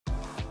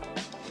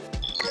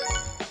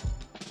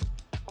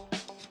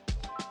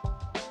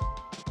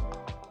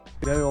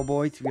Yo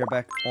boys, we are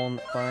back on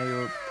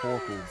Fire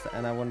Portals,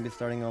 and I want to be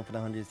starting off with a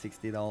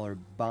 $160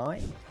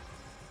 buy.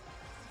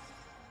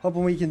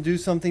 Hoping we can do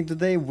something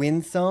today,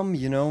 win some,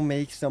 you know,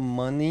 make some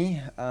money.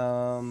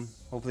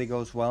 Hopefully it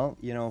goes well.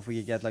 You know, if we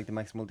could get like the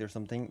max multi or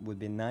something, would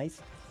be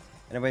nice.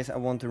 Anyways, I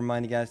want to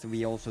remind you guys that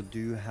we also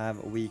do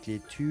have a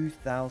weekly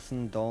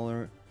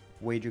 $2,000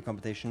 wager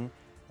competition,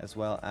 as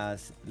well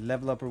as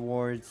level up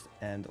rewards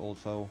and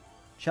also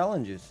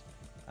challenges.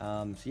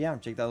 So yeah,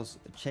 check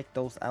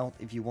those out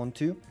if you want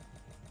to.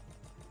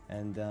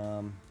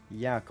 And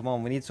yeah, come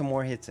on, we need some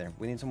more hits here.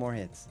 We need some more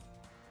hits.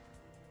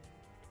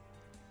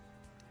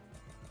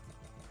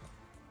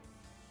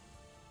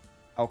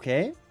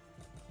 Okay.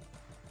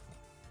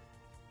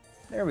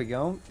 There we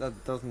go.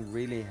 That doesn't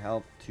really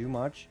help too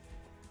much.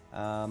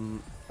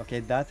 Okay,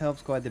 that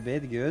helps quite a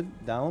bit. Good.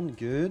 Down.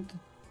 Good.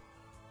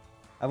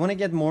 I want to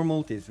get more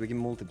multis. We can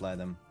multiply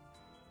them.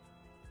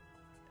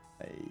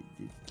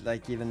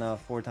 Like even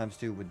 4 times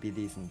 2 would be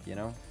decent, you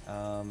know?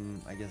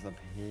 I guess up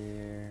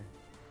here.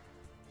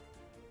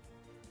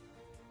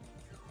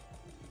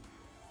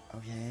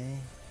 Okay.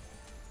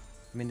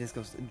 I mean, this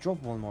goes... Drop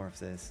one more of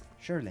this.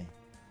 Surely.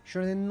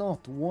 Surely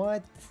not.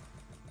 What?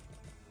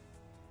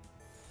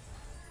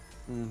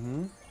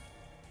 Mm-hmm.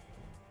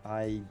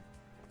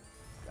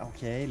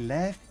 Okay,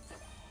 left.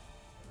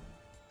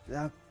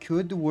 That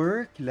could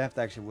work. Left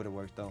actually would have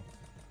worked though.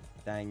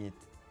 Dang it.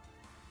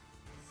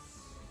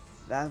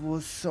 That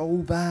was so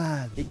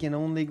bad. It can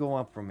only go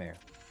up from here,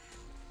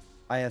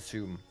 I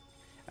assume.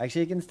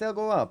 Actually, it can still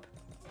go up.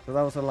 So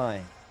that was a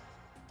lie.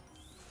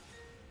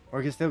 Or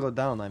it can still go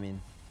down, I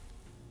mean.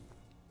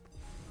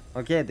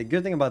 Okay, the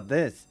good thing about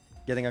this,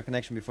 getting a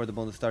connection before the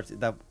bonus starts,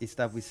 is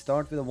that we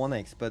start with a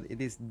 1x, but it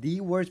is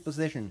the worst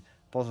position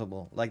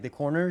possible. Like the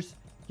corners,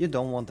 you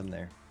don't want them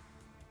there.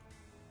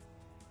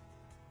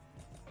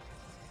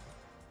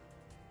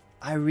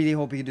 I really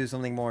hope we can do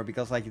something more,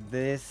 because like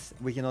this,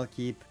 we cannot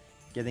keep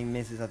getting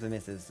misses after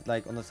misses.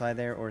 Like on the side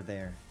there or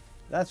there.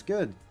 That's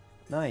good.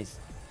 Nice.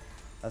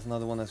 That's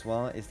another one as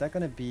well. Is that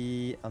gonna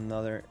be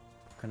another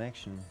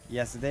connection?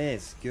 Yes, it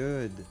is.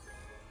 Good.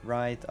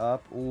 Right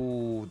up.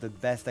 Ooh, the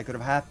best that could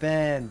have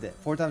happened.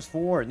 4 times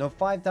 4. No,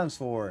 5 times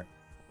 4.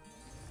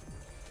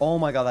 Oh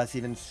my god, that's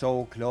even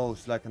so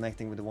close. Like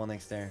connecting with the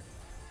 1x there.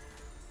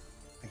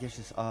 I guess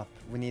just up.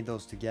 We need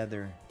those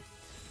together.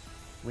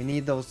 We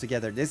need those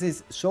together. This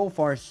is so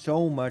far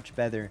so much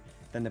better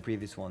than the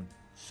previous one.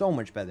 So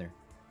much better.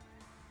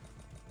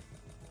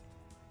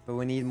 But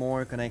we need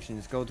more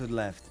connections. Go to the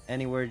left.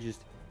 Anywhere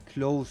just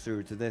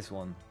closer to this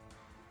one.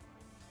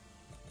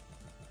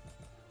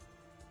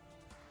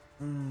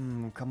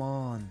 Come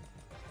on.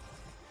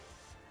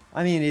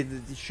 I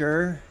mean,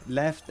 sure,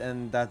 left,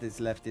 and that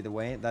is left either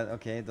way. That,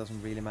 okay, it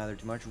doesn't really matter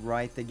too much.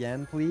 Right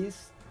again,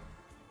 please.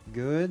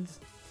 Good.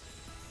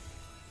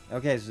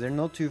 Okay, so they're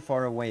not too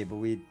far away, but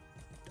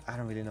I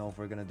don't really know if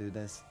we're gonna do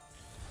this.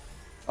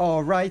 Oh,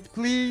 right,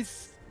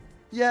 please.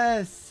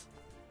 Yes.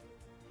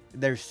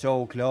 They're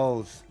so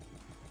close.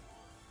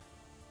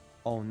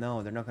 Oh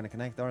no, they're not gonna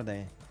connect, are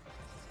they?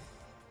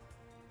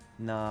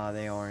 Nah,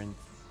 they aren't.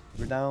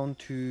 We're down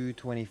to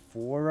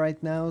 24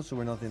 right now, so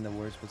we're not in the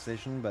worst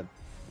position, but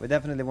we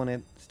definitely want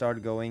to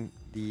start going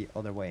the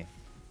other way.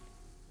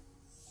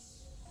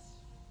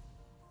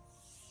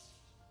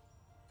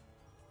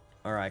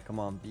 Alright, come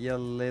on, be a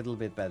little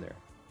bit better.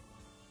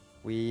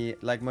 We,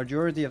 like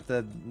majority of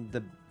the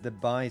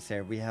buys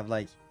here, we have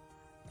like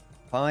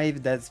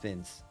 5 dead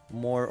spins,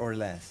 more or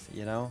less,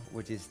 you know,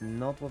 which is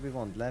not what we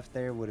want. Left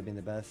there would have been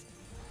the best.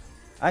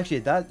 Actually,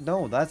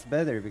 that's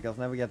better, because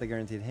now we get the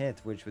guaranteed hit,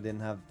 which we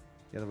didn't have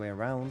the other way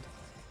around.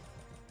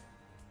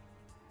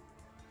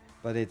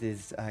 But it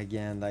is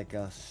again like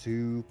a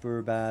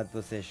super bad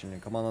position.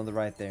 Come on the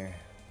right there.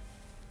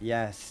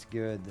 Yes,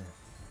 good.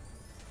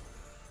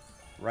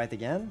 Right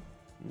again?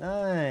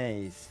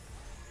 Nice.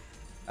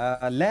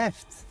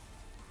 Left.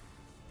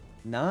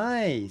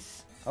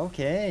 Nice.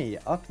 Okay,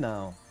 up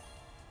now.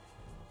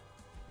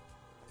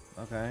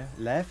 Okay,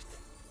 left.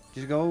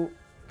 Just go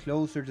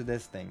closer to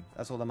this thing.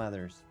 That's all that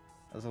matters.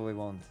 That's all we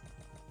want.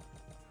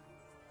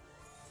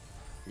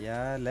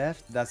 Yeah,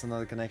 left. That's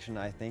another connection,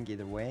 I think,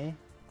 either way.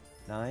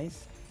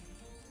 Nice.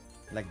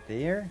 Like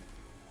there.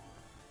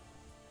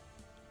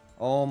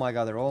 Oh my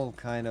god, they're all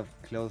kind of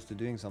close to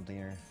doing something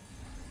here.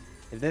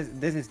 If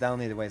this is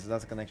down either way, so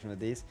that's a connection with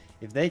these.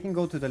 If they can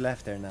go to the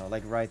left there now,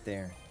 like right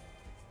there.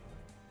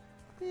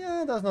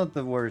 Yeah, that's not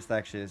the worst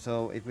actually.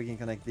 So if we can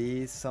connect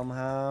these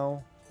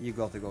somehow, you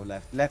got to go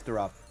left. Left or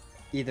up.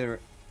 Either.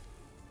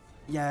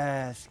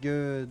 Yes,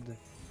 good.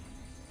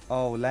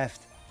 Oh,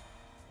 left.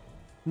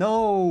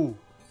 No!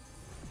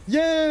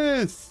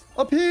 Yes!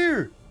 Up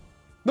here!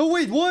 No,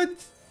 wait, what?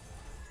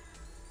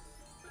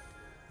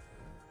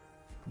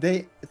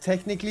 They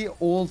technically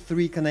all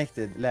 3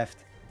 connected left.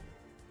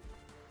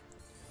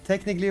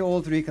 Technically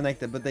all 3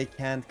 connected, but they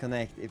can't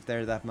connect if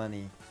they're that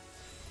many.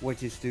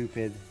 Which is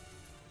stupid.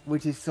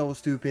 Which is so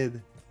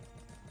stupid.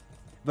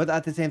 But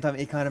at the same time,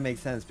 it kind of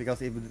makes sense,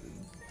 because it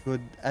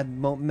would at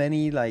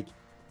many, like...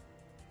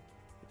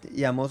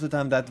 Yeah, most of the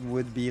time that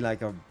would be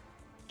like a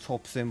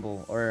top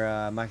symbol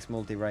or max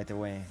multi right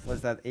away.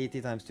 What's that?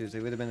 80 times 2, so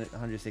it would have been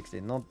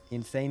 160. Not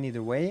insane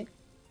either way.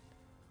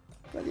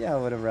 But yeah, I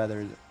would have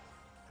rather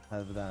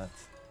have that.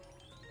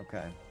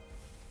 Okay.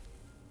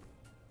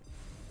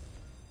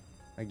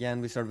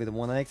 Again, we start with a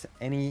 1x.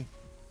 Any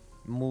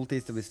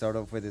multis that we start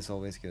off with is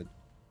always good.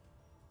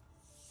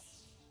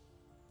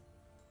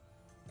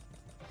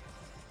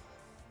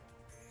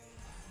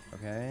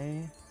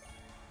 Okay.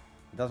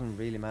 It doesn't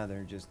really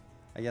matter, just...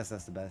 I guess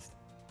that's the best.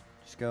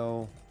 Just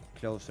go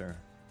closer.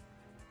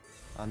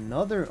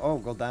 Another... Oh,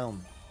 go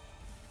down.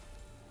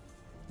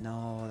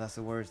 No, that's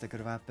the worst that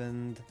could have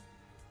happened.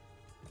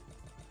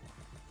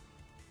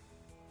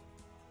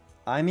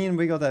 I mean,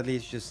 we got at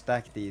least just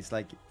stack these,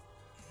 like...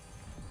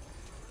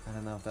 I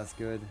don't know if that's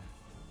good.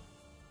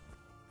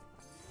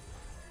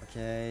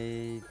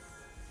 Okay...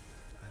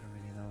 I don't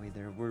really know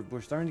either.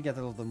 We're starting to get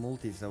a lot of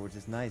multis though, which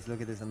is nice. Look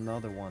at this,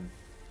 another one.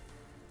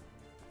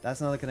 That's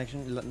not a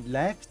connection.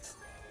 Left?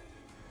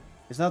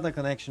 It's not a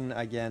connection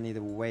again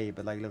either way,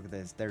 but like, look at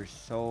this. They're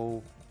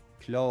so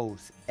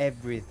close.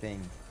 Everything.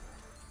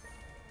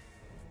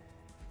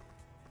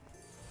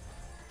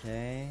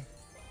 Okay.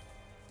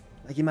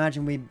 Like,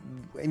 imagine we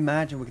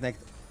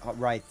connect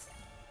right.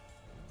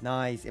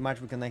 Nice.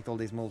 Imagine we connect all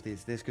these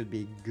multis. This could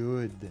be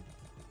good.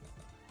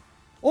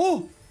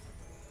 Oh!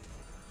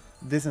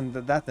 This and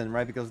that then,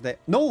 right? Because they...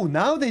 No,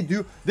 now they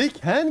do. They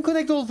can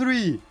connect all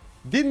three.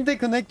 Didn't they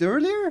connect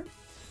earlier?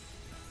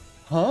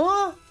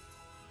 Huh?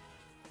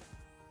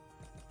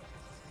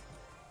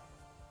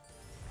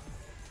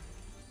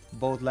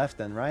 Both left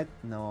then, right?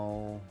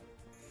 No.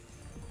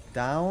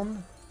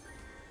 Down?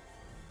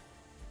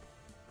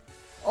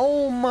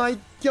 Oh my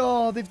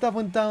god, if that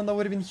went down, that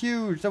would have been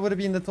huge. That would have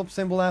been the top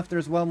symbol after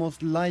as well,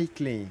 most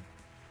likely.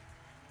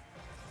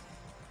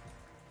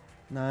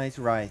 Nice,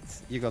 right.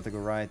 You got to go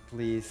right,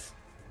 please.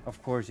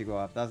 Of course you go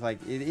up. That's like,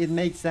 it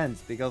makes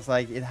sense, because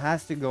like, it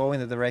has to go in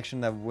the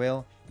direction that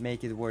will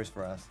make it worse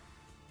for us.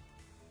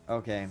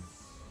 Okay.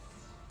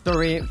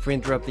 Sorry for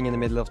interrupting in the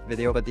middle of the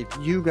video, but if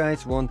you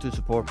guys want to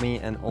support me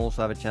and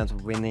also have a chance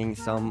of winning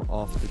some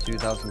of the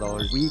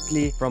 $2,000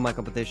 weekly from my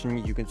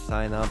competition, you can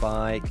sign up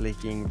by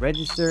clicking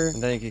register,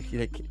 and then you can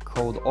click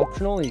code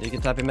optional. You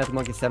can type in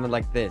MetalMonkey7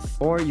 like this,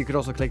 or you could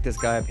also click this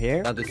guy up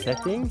here. Now the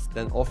settings,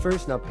 then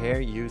offers, and up here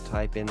you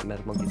type in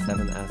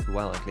MetalMonkey7 as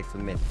well and click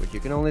submit, which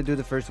you can only do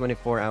the first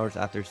 24 hours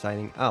after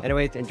signing up.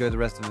 Anyway, enjoy the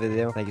rest of the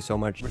video. Thank you so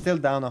much. We're still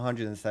down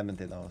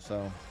 170 though,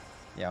 so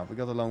yeah, we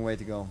got a long way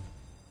to go.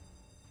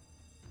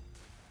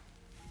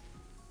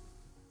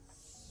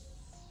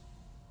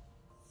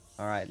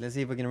 Alright, let's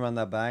see if we can run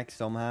that back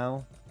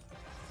somehow.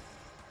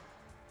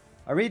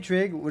 A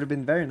retrig would have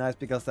been very nice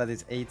because that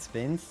is 8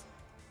 spins.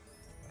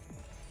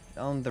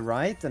 On the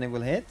right and it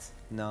will hit?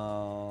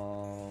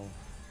 No.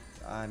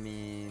 I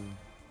mean...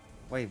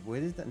 Wait,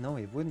 would it? No,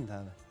 it wouldn't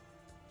have.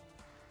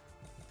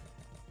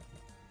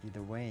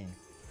 Either way.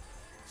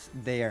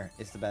 There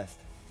is the best.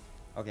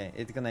 Okay,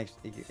 it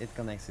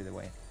connects either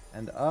way.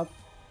 And up.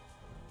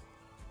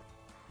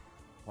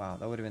 Wow,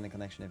 that would have been a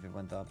connection if it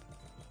went up.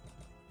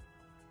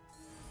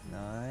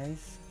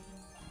 Nice.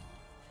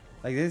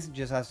 Like, this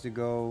just has to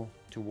go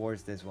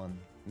towards this one.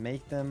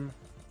 Make them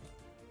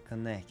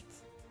connect.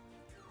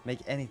 Make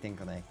anything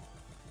connect.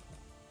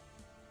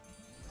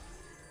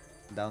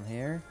 Down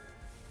here.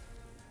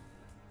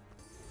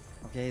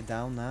 Okay,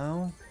 down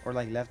now. Or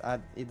like left.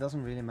 It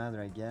doesn't really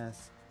matter, I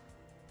guess.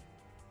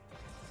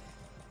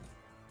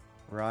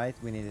 Right,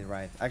 we need it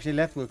right. Actually,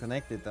 left will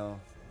connect it though.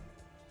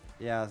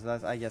 Yeah, so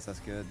that's, I guess that's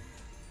good.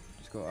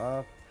 Just go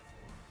up.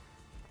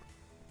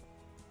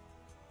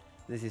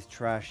 This is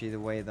trash either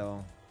way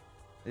though.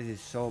 This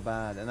is so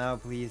bad. And now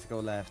please go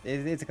left.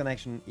 It's a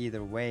connection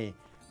either way,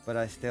 but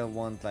I still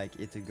want like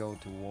it to go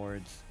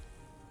towards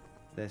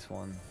this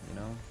one, you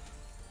know?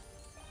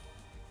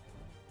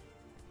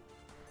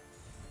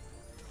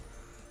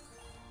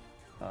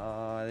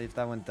 If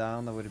that went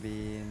down, that would have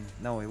been...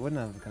 No, it wouldn't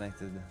have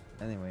connected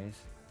anyways.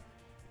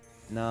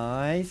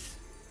 Nice.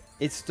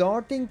 It's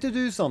starting to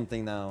do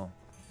something now.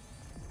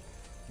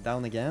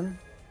 Down again?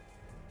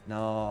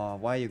 No,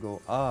 why you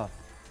go up?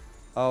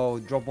 Oh,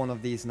 drop one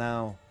of these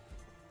now.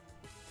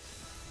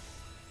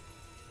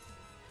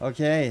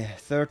 Okay,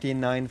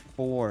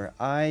 13.94.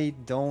 I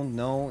don't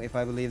know if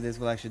I believe this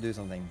will actually do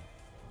something.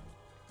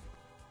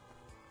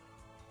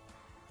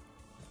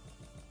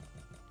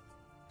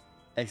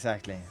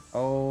 Exactly.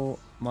 Oh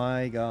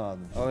my god.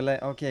 Oh,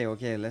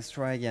 okay, let's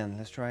try again.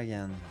 Let's try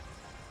again.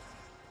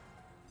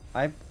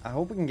 I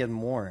hope we can get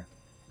more.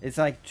 It's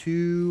like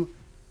 2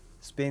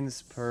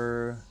 spins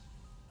per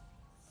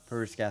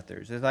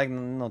scatter. So it's like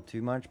not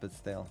too much, but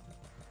still.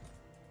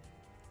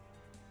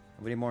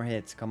 We need more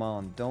hits. Come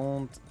on.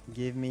 Don't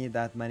give me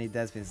that many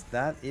dead spins.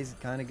 That is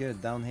kind of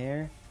good. Down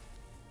here.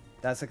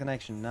 That's a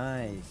connection.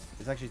 Nice.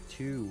 It's actually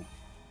 2.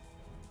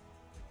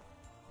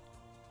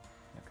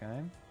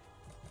 Okay.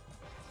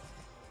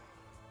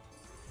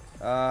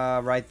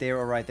 Right there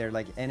or right there.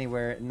 Like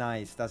anywhere.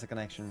 Nice. That's a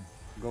connection.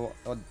 Go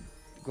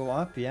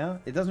up, yeah?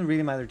 It doesn't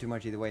really matter too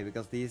much either way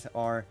because these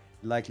are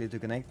likely to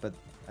connect, but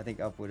I think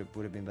up would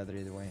have been better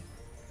either way.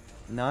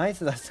 Nice,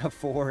 that's a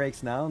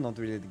 4x now. Not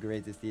really the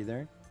greatest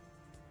either.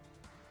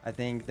 I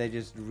think they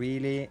just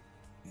really...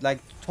 Like,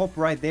 top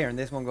right there, and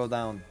this one go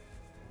down.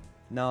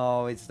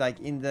 No, it's like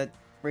in the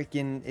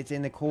freaking... It's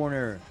in the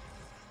corner.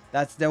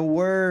 That's the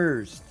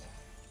worst.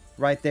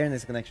 Right there in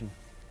this connection.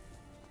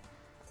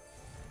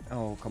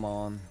 Oh, come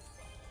on.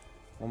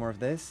 One more of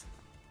this.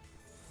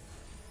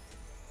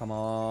 Come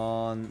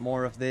on.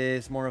 More of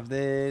this, more of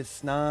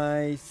this.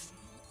 Nice.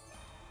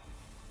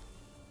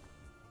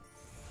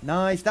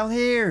 Nice, down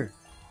here.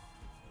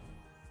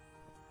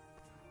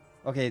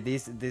 Okay,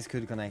 this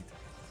could connect.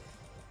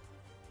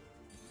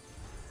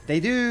 They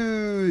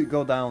do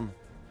go down.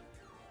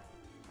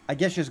 I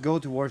guess just go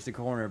towards the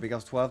corner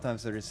because 12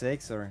 times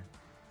 36 or...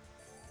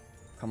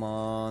 Come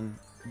on.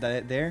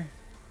 There?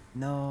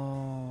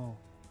 No.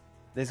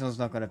 This one's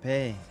not gonna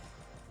pay.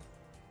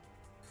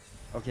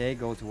 Okay,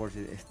 go towards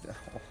it. It's the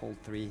whole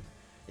 3.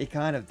 It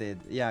kind of did.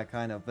 Yeah,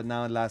 kind of. But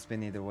now it last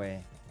spin either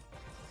way.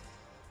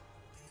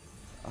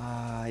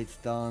 Ah, it's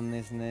done,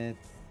 isn't it?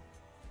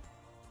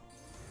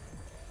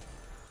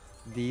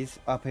 These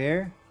up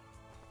here.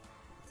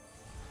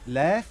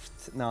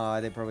 Left?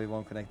 No, they probably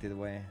won't connect either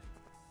way.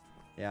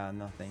 Yeah,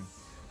 nothing.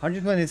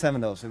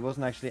 127 though, so it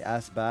wasn't actually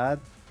as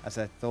bad as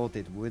I thought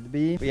it would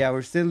be. But yeah,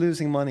 we're still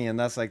losing money, and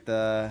that's like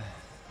the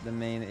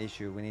main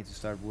issue. We need to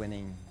start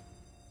winning.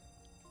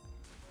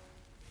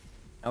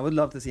 I would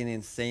love to see an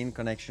insane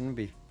connection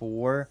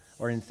before,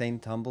 or insane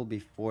tumble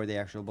before the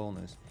actual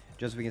bonus.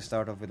 Just so we can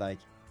start off with like,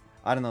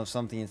 I don't know,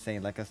 something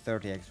insane, like a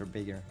 30x or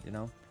bigger, you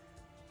know?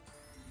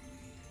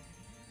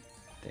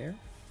 There?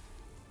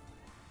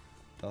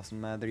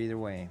 Doesn't matter either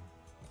way.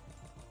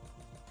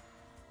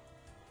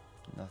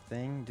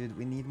 Nothing. Dude,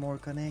 we need more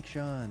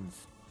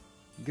connections.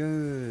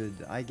 Good.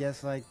 I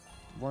guess like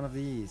one of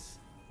these.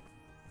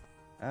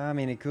 I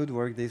mean, it could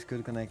work. This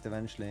could connect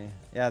eventually.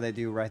 Yeah, they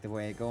do right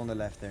away. Go on the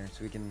left there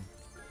so we can...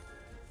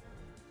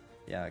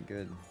 Yeah,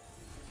 good.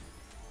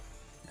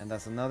 And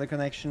that's another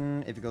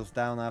connection. If it goes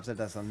down after,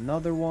 that's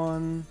another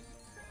one.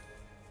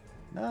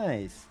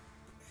 Nice.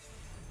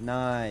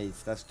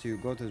 Nice. That's 2.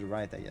 Go to the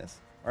right, I guess.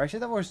 Or actually,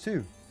 that was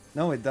 2.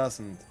 No, it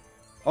doesn't.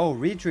 Oh,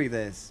 retrig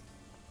this.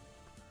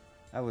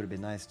 That would have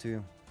been nice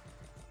too.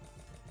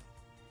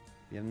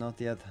 We have not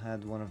yet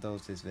had one of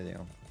those this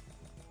video.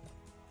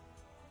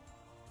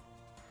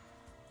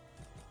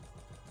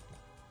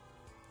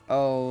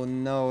 Oh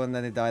no, and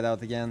then it died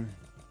out again.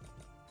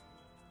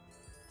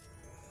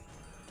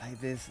 Like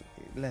this,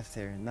 left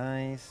here.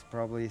 Nice.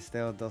 Probably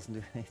still doesn't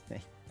do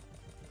anything.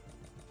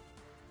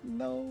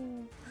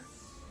 No.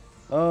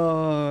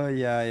 Oh,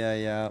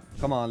 yeah.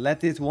 Come on, let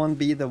this one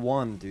be the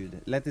one,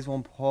 dude. Let this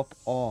one pop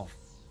off.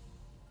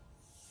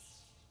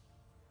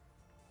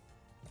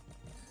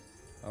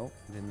 Oh,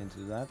 didn't mean to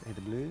do that. Hit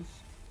the blues.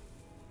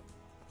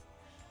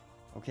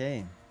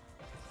 Okay.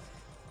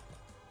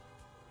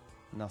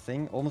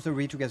 Nothing. Almost a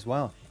retrig as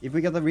well. If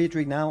we got a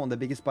retrig now on the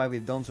biggest buy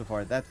we've done so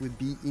far, that would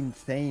be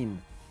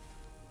insane.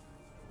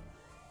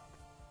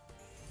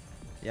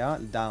 Yeah,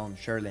 down,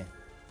 surely.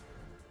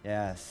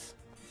 Yes.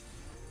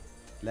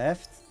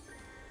 Left.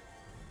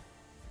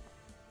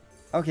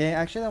 Okay,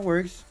 actually that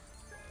works.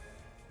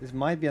 This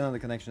might be another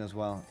connection as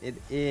well. It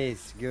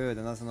is good,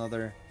 and that's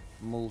another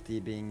multi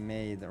being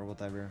made or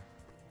whatever.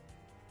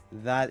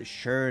 That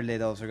surely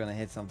those are gonna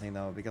hit something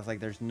though, because like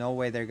there's no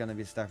way they're gonna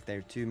be stuck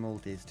there. 2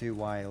 multis, 2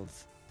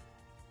 wilds.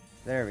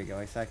 There we go,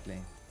 exactly.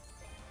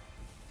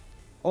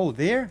 Oh,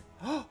 there?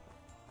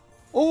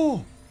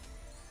 Oh!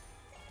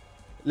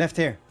 Left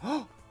here.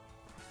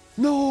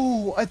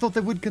 No! I thought they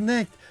would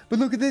connect, but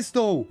look at this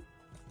though.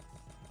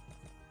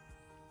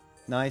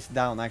 Nice,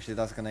 down, actually,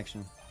 that's a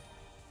connection.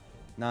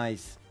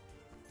 Nice.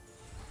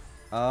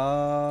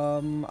 I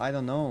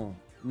don't know.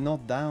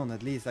 Not down,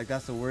 at least. Like,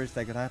 that's the worst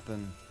that could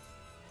happen.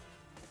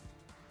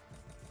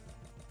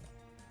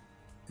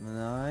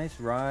 Nice,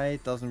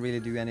 right. Doesn't really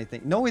do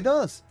anything. No, it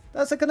does!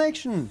 That's a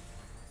connection!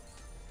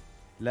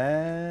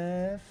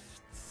 Left.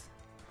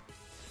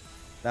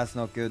 That's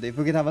not good. If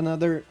we could have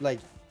another, like,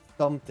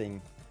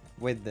 something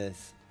with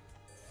this.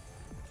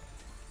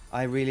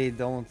 I really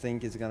don't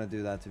think it's gonna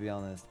do that, to be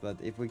honest. But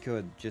if we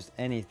could, just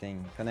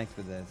anything, connect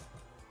with this.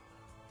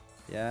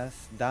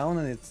 Yes, down,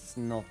 and it's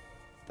not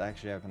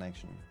actually a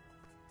connection.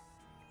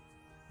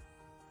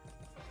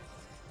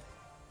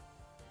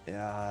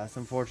 Yeah, that's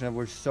unfortunate.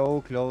 We're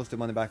so close to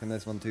money back on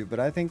this one too. But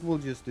I think we'll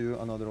just do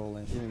another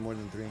all-in. Give me more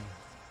than 3.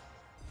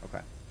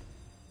 Okay.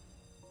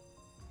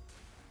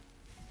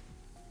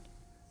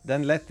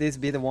 Then let this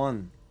be the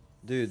one.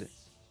 Dude,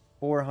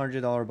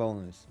 $400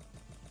 bonus.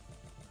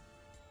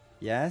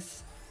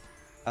 Yes.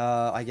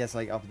 I guess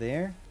like up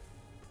there.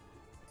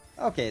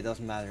 Okay, it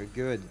doesn't matter.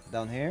 Good.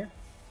 Down here.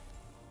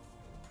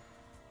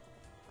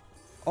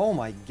 Oh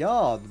my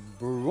god,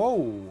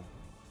 bro.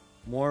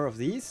 More of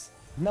these?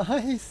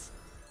 Nice.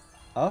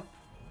 Up.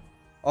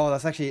 Oh,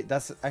 that's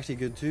actually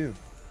good too.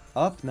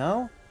 Up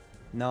now?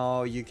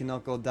 No, you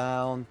cannot go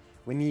down.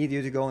 We need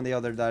you to go in the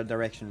other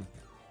direction.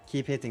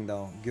 Keep hitting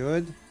though.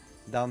 Good.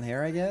 Down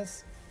here, I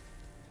guess.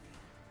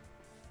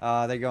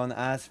 They're going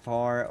as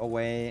far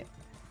away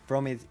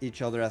from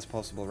each other as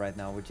possible right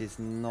now, which is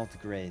not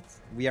great.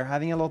 We are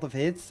having a lot of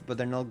hits, but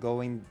they're not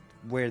going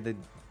where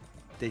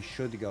they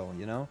should go,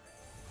 you know?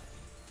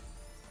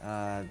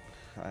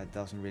 It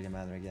doesn't really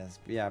matter, I guess.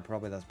 But yeah,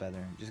 probably that's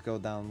better. Just go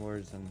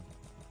downwards and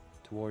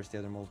towards the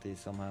other multis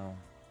somehow.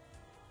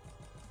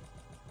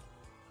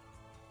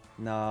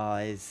 Nah,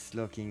 it's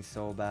looking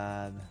so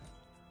bad.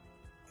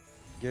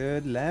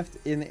 Good,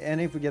 left. And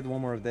if we get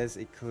one more of this,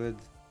 it could...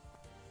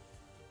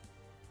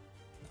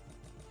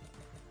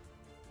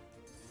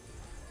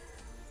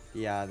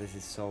 Yeah, this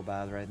is so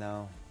bad right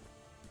now.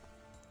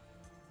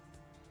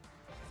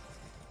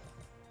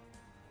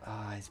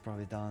 Ah, it's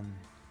probably done.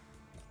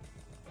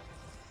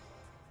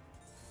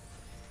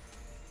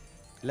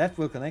 Left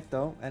will connect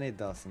though, and it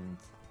doesn't.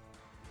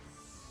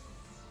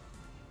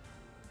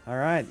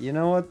 Alright, you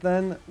know what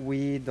then?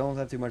 We don't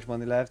have too much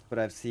money left, but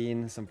I've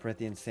seen some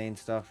pretty insane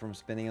stuff from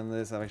spinning on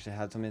this. I've actually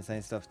had some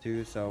insane stuff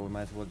too, so we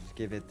might as well just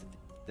give it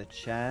the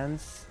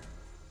chance.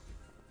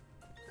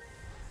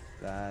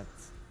 That...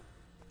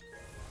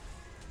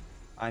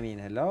 I mean,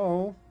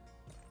 hello?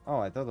 Oh,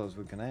 I thought those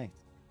would connect.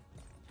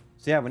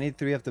 So yeah, we need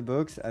 3 of the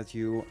books, as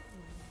you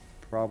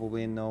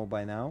probably know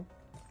by now.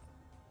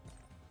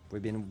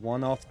 We've been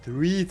 1 off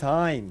 3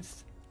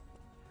 times.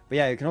 But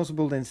yeah, you can also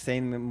build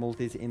insane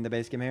multis in the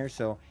base game here,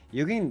 so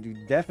you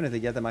can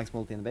definitely get the max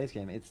multi in the base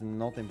game. It's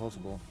not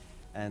impossible.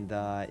 And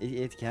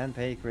it can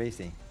pay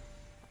crazy.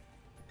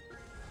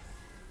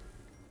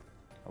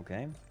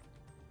 Okay.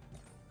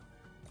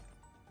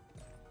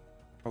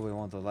 Probably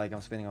want to, like,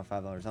 I'm spending on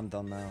 $5. I'm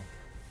done now.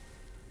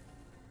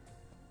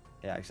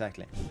 Yeah,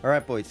 exactly.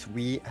 Alright, boys,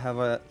 we have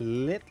a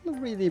little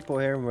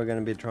redepot here, and we're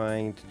gonna be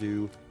trying to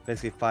do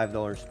basically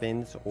 $5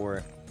 spins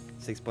or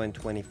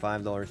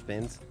 $6.25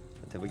 spins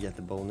until we get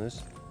the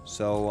bonus.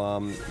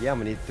 So yeah,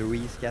 we need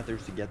 3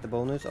 scatters to get the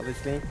bonus,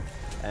 obviously.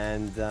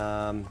 And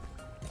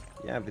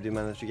yeah, if we do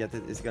manage to get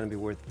it, it's gonna be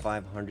worth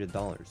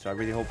 $500. So I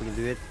really hope we can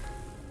do it.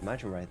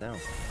 Imagine right now.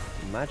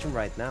 Imagine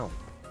right now.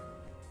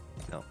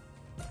 No.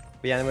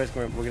 But yeah, anyways,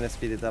 we're gonna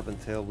speed it up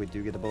until we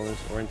do get the bonus,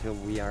 or until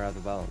we are out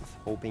of balance,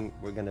 hoping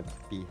we're gonna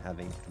be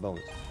having the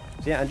bonus.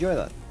 So yeah, enjoy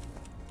that.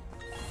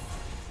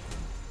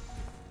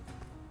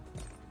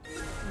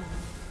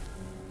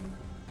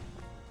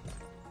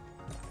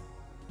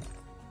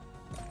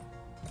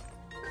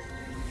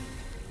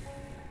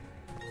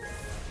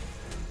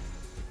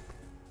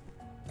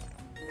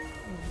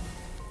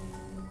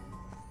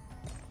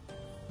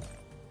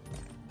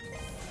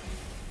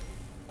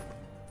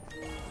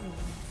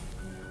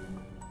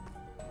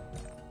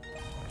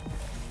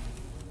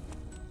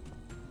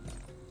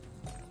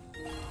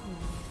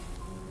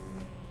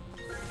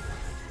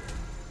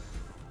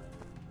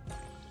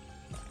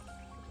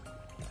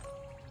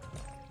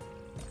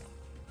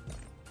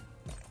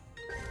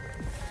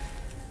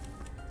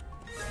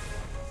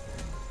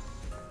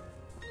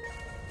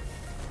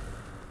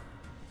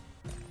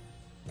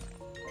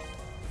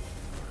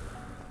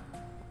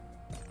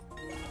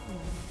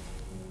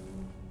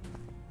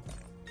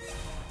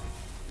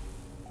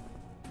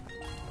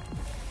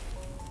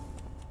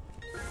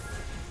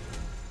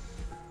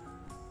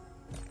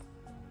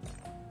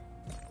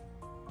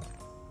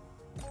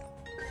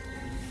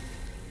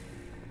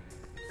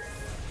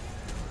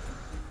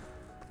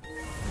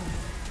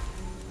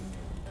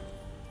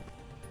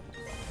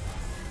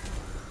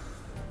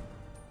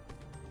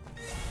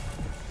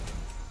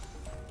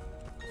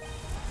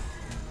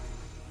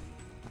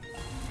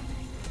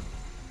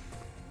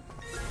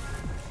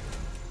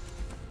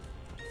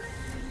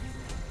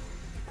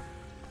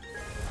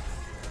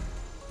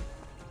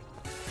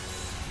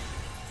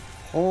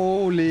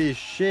 Holy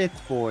shit,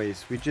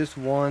 boys. We just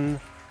won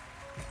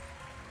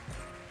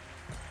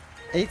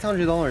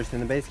 $800 in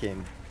the base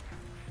game.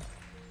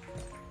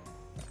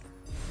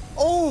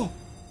 Oh!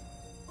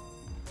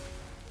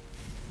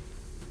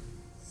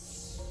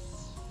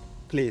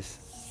 Please.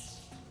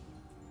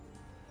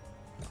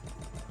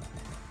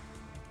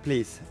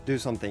 Please, do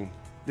something.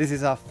 This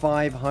is a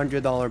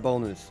 $500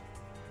 bonus.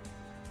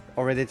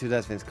 Already 2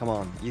 death spins, come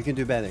on. You can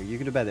do better, you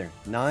can do better.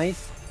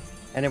 Nice.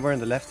 Anywhere on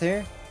the left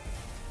here?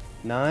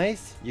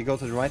 Nice. You go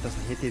to the right,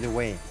 doesn't hit either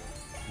way.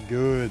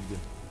 Good.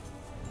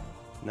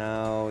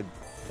 Now,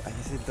 I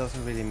guess it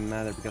doesn't really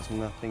matter because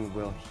nothing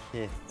will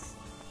hit.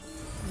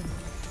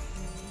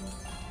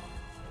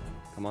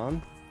 Come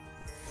on.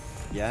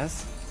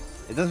 Yes.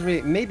 It doesn't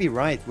really... Maybe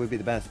right would be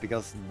the best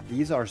because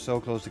these are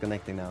so close to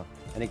connecting now.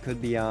 And it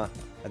could be a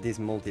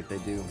decent multi if they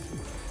do.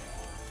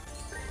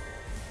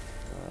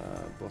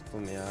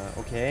 Bottom, yeah.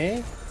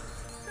 Okay.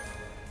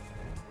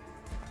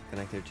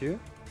 Connect here too.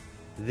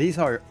 These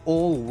are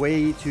all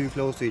way too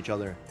close to each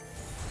other.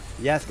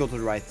 Yes, go to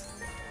the right.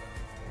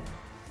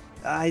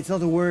 It's not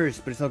the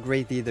worst, but it's not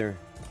great either.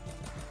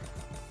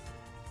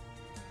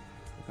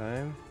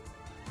 Okay.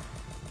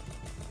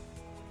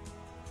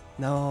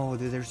 No,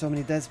 dude, there's so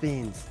many death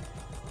spins.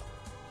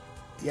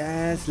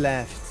 Yes,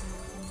 left.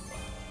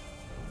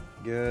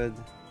 Good.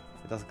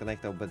 It doesn't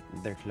connect though, but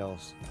they're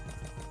close.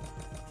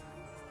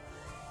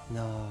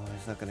 No,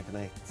 it's not gonna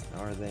connect,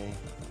 are they?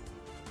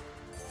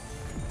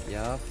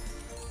 Yup.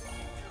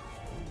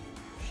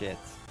 shit.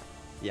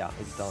 Yeah,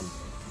 it's done.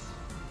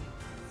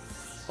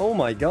 Oh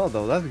my god,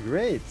 though, that's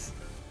great.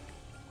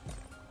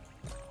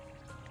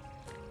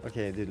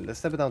 Okay, dude, let's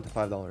step it down to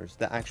 $5.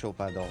 The actual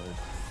 $5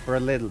 for a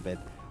little bit.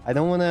 I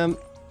don't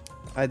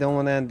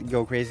wanna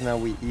go crazy now.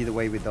 We either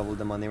way we doubled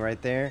the money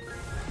right there.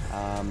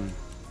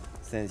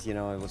 Since you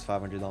know it was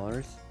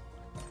 $500.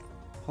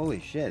 Holy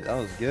shit, that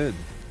was good.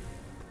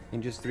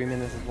 In just 3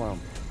 minutes as well.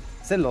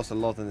 Still lost a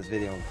lot in this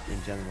video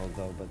in general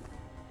though, but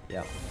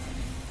yeah.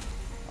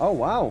 Oh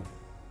wow!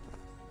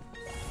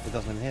 It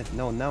doesn't hit.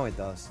 No, now it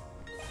does.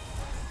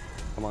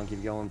 Come on,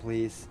 keep going,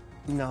 please.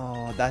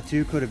 No, that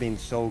too could have been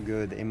so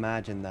good.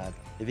 Imagine that.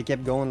 If it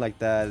kept going like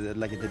that,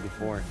 like it did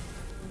before.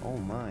 Oh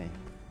my.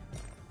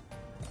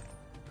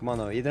 Come on,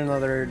 though. Either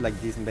another like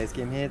decent base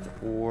game hit,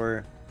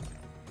 or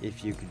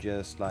if you could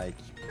just like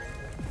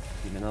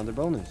give me another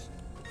bonus.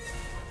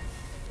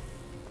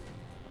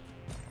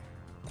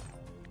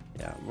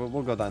 Yeah, we'll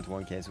go down to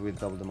 1k, so we'll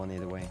double the money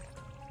either way.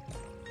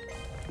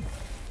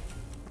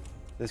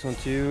 This one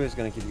too is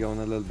gonna keep going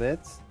a little bit.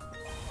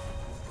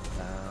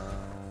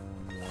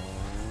 No,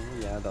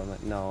 yeah,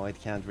 no, it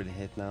can't really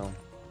hit now.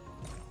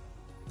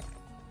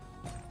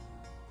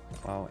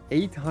 Wow,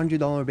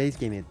 $800 base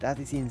game hit. That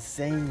is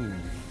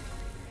insane.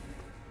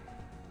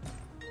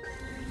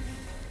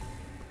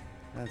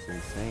 That's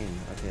insane.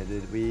 Okay,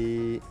 did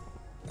we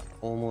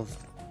almost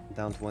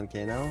down to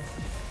 1k now?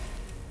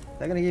 Is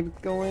that gonna keep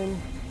it going?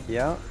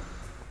 Yeah.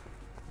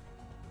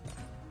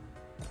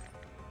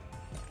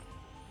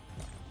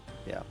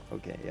 Yeah,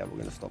 okay, yeah, we're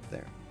gonna stop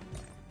there.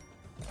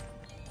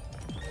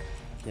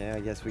 Yeah, I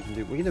guess we can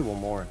do one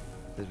more,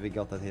 because we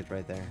got that hit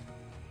right there.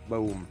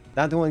 Boom.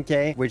 Down to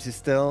 1k, which is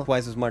still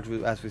twice as much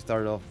as we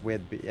started off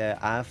with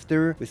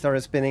after we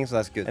started spinning, so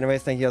that's good.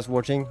 Anyways, thank you guys for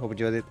watching. Hope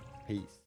you enjoyed it. Peace.